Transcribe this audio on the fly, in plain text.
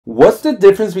What's the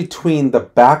difference between the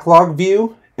backlog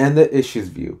view and the issues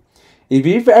view? If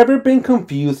you've ever been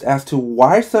confused as to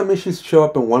why some issues show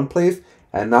up in one place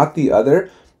and not the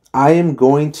other, I am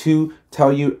going to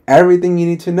tell you everything you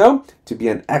need to know to be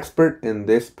an expert in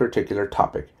this particular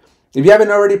topic. If you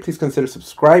haven't already, please consider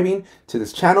subscribing to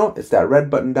this channel. It's that red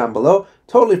button down below,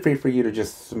 totally free for you to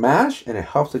just smash, and it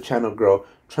helps the channel grow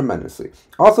tremendously.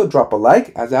 Also, drop a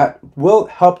like, as that will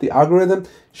help the algorithm.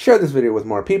 Share this video with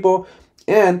more people.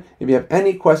 And if you have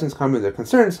any questions, comments, or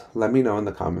concerns, let me know in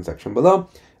the comment section below.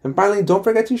 And finally, don't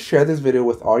forget to share this video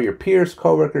with all your peers,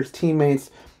 coworkers, teammates,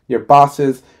 your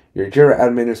bosses, your Jira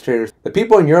administrators, the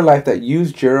people in your life that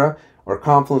use Jira or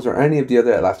Confluence or any of the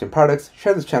other Atlassian products.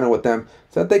 Share this channel with them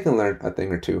so that they can learn a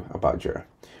thing or two about Jira.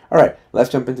 All right,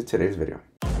 let's jump into today's video.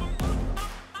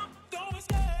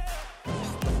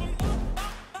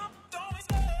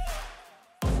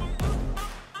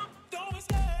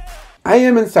 I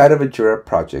am inside of a Jira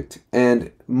project,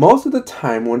 and most of the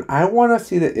time when I want to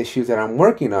see the issues that I'm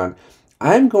working on,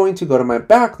 I'm going to go to my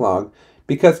backlog,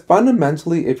 because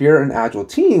fundamentally, if you're an agile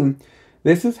team,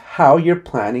 this is how you're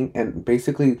planning and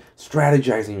basically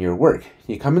strategizing your work.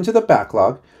 You come into the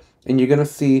backlog and you're going to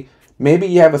see maybe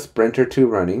you have a sprint or two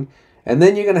running, and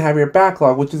then you're going to have your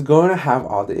backlog, which is going to have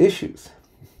all the issues.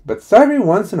 But so every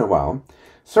once in a while,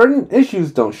 certain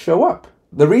issues don't show up.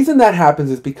 The reason that happens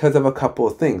is because of a couple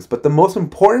of things, but the most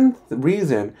important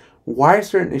reason why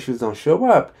certain issues don't show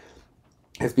up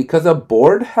is because a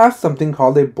board has something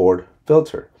called a board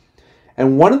filter.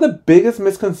 And one of the biggest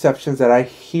misconceptions that I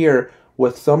hear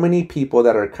with so many people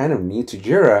that are kind of new to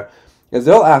Jira is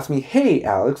they'll ask me, "Hey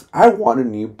Alex, I want a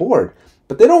new board."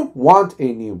 But they don't want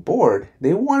a new board,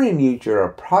 they want a new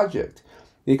Jira project.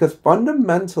 Because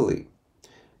fundamentally,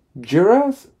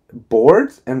 Jira's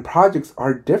boards and projects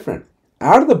are different.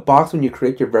 Out of the box, when you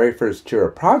create your very first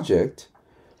Jira project,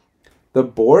 the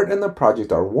board and the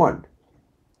project are one.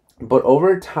 But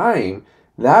over time,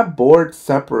 that board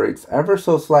separates ever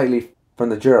so slightly from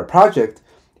the Jira project,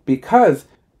 because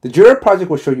the Jira project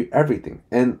will show you everything.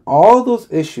 And all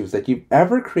those issues that you've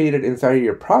ever created inside of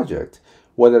your project,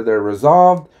 whether they're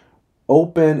resolved,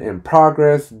 open, in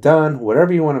progress, done,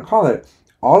 whatever you want to call it,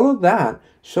 all of that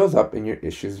shows up in your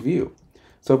issues view.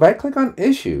 So if I click on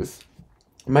issues,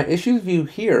 my issues view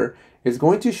here is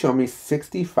going to show me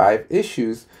 65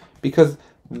 issues, because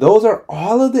those are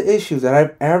all of the issues that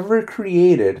I've ever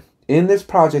created in this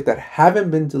project that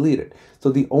haven't been deleted. So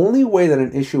the only way that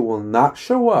an issue will not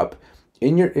show up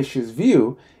in your issues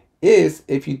view is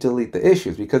if you delete the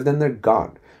issues, because then they're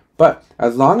gone. But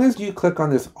as long as you click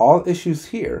on this all issues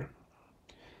here,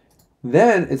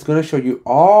 then it's going to show you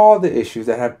all the issues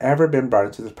that have ever been brought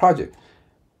into this project.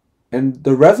 And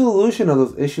the resolution of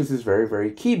those issues is very,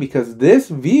 very key, because this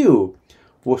view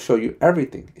will show you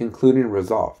everything, including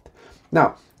resolved.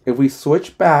 Now, if we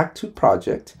switch back to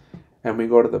project and we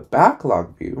go to the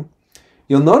backlog view,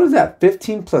 you'll notice that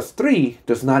 15 plus 3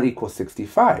 does not equal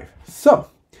 65. So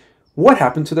what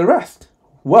happened to the rest?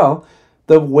 Well,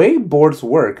 the way boards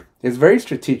work is very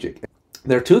strategic.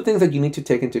 There are two things that you need to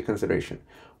take into consideration.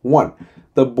 One,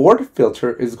 the board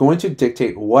filter is going to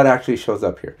dictate what actually shows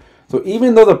up here. So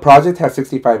even though the project has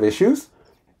 65 issues,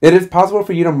 it is possible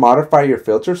for you to modify your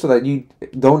filter so that you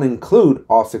don't include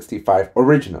all 65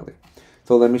 originally.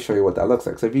 So let me show you what that looks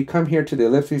like. So if you come here to the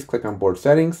ellipses, click on board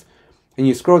settings, and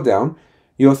you scroll down,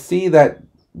 you'll see that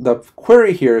the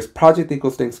query here is project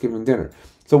equals Thanksgiving dinner.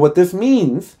 So what this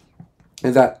means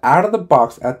is that out of the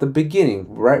box at the beginning,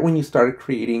 right when you started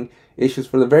creating issues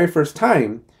for the very first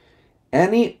time,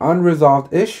 any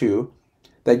unresolved issue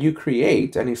that you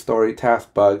create, any story,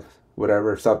 task, bug,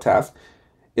 whatever, subtask,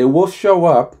 it will show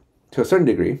up to a certain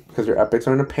degree, because your epics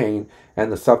are in a pane and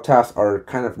the subtasks are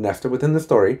kind of nested within the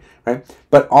story, right?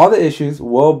 But all the issues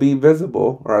will be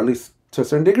visible, or at least to a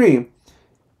certain degree,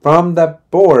 from the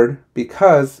board,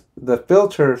 because the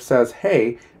filter says,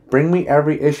 hey, bring me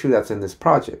every issue that's in this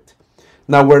project.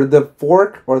 Now, where the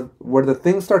fork, or where the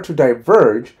things start to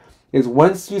diverge, is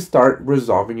once you start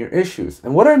resolving your issues.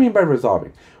 And what do I mean by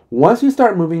resolving? Once you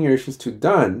start moving your issues to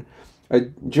done,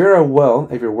 Jira will,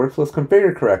 if your workflow is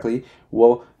configured correctly,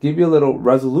 will give you a little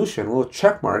resolution, a little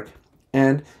check mark,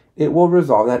 and it will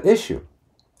resolve that issue.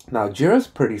 Now, Jira's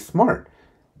pretty smart.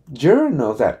 Jira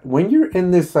knows that when you're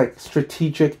in this like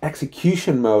strategic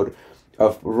execution mode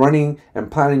of running and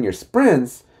planning your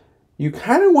sprints, you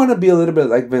kind of want to be a little bit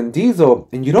like Vin Diesel,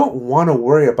 and you don't want to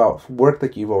worry about work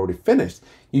that you've already finished.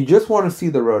 You just want to see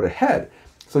the road ahead.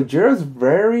 So Jira's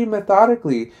very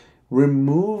methodically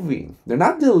removing, they're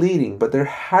not deleting, but they're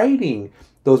hiding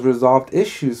those resolved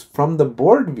issues from the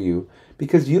board view,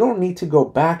 because you don't need to go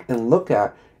back and look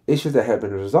at issues that have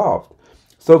been resolved.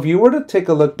 So if you were to take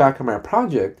a look back at my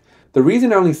project, the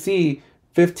reason I only see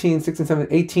 15, 16,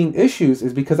 17, 18 issues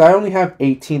is because I only have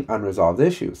 18 unresolved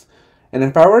issues. And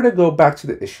if I were to go back to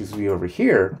the issues view over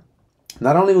here,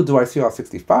 not only do I see all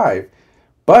 65,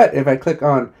 but if I click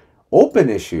on open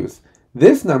issues,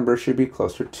 this number should be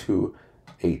closer to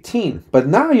 18. But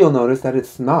now you'll notice that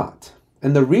it's not.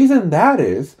 And the reason that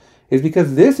is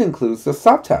because this includes the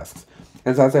subtasks.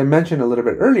 And so as I mentioned a little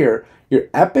bit earlier, your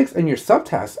epics and your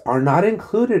subtasks are not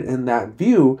included in that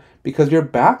view because your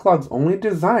backlog's only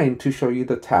designed to show you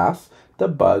the tasks, the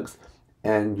bugs,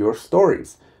 and your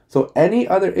stories. So any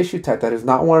other issue type that is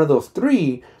not one of those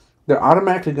three, they're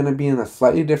automatically going to be in a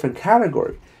slightly different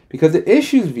category. Because the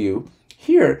issues view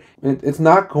here, it's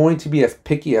not going to be as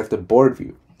picky as the board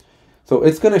view. So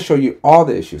it's going to show you all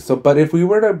the issues. So, but if we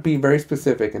were to be very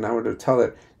specific and I were to tell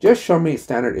it, just show me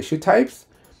standard issue types,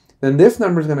 then this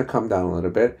number is going to come down a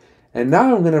little bit. And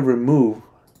now I'm going to remove.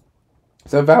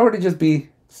 So if I were to just be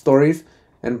stories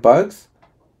and bugs,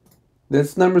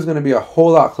 this number is going to be a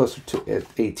whole lot closer to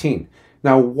 18.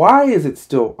 Now, why is it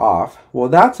still off? Well,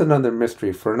 that's another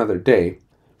mystery for another day.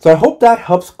 So I hope that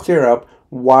helps clear up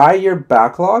why your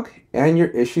backlog and your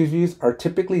issues views are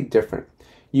typically different.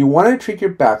 You want to treat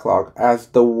your backlog as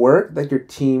the work that your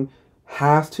team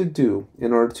has to do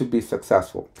in order to be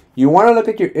successful. You want to look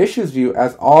at your issues view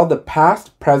as all the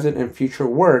past, present, and future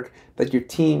work that your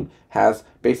team has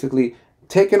basically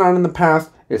taken on in the past,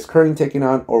 is currently taking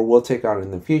on, or will take on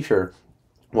in the future,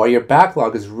 while your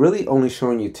backlog is really only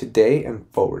showing you today and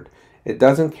forward. It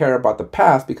doesn't care about the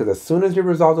past because as soon as you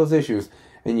resolve those issues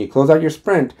and you close out your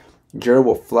sprint, Jira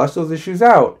will flush those issues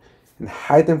out and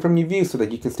hide them from your view so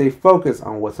that you can stay focused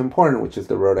on what's important, which is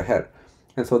the road ahead.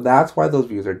 And so that's why those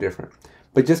views are different.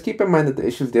 But just keep in mind that the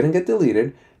issues didn't get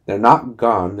deleted. They're not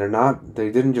gone.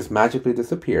 They didn't just magically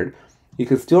disappear. You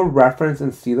can still reference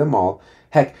and see them all.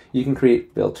 Heck, you can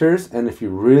create filters. And if you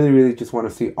really just want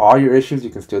to see all your issues, you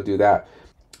can still do that.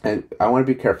 And I want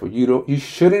to be careful. You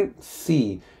shouldn't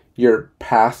see your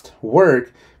past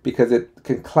work because it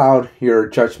can cloud your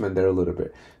judgment there a little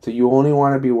bit. So you only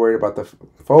want to be worried about the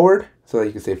forward so that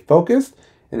you can stay focused.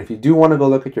 And if you do want to go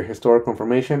look at your historical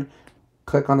information,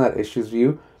 click on that issues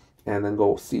view and then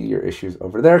go see your issues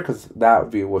over there because that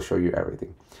view will show you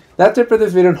everything. That's it for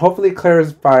this video, and hopefully it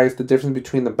clarifies the difference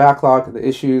between the backlog and the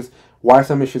issues, why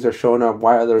some issues are showing up,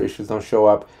 why other issues don't show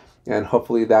up, and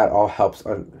hopefully that all helps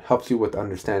you with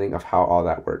understanding of how all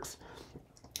that works.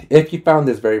 If you found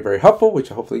this very helpful, which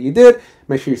hopefully you did,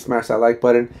 make sure you smash that like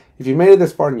button. If you made it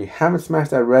this far and you haven't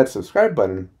smashed that red subscribe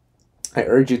button, I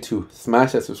urge you to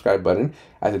smash that subscribe button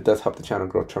as it does help the channel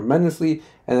grow tremendously.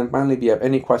 And then finally, if you have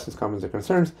any questions, comments, or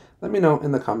concerns, let me know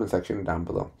in the comment section down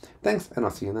below. Thanks, and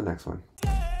I'll see you in the next one.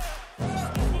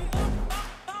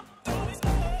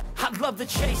 I love the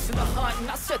chase and the hunt, and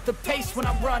I set the pace when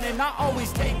I'm running. I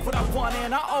always take what I want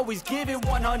and I always give it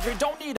 100. Don't need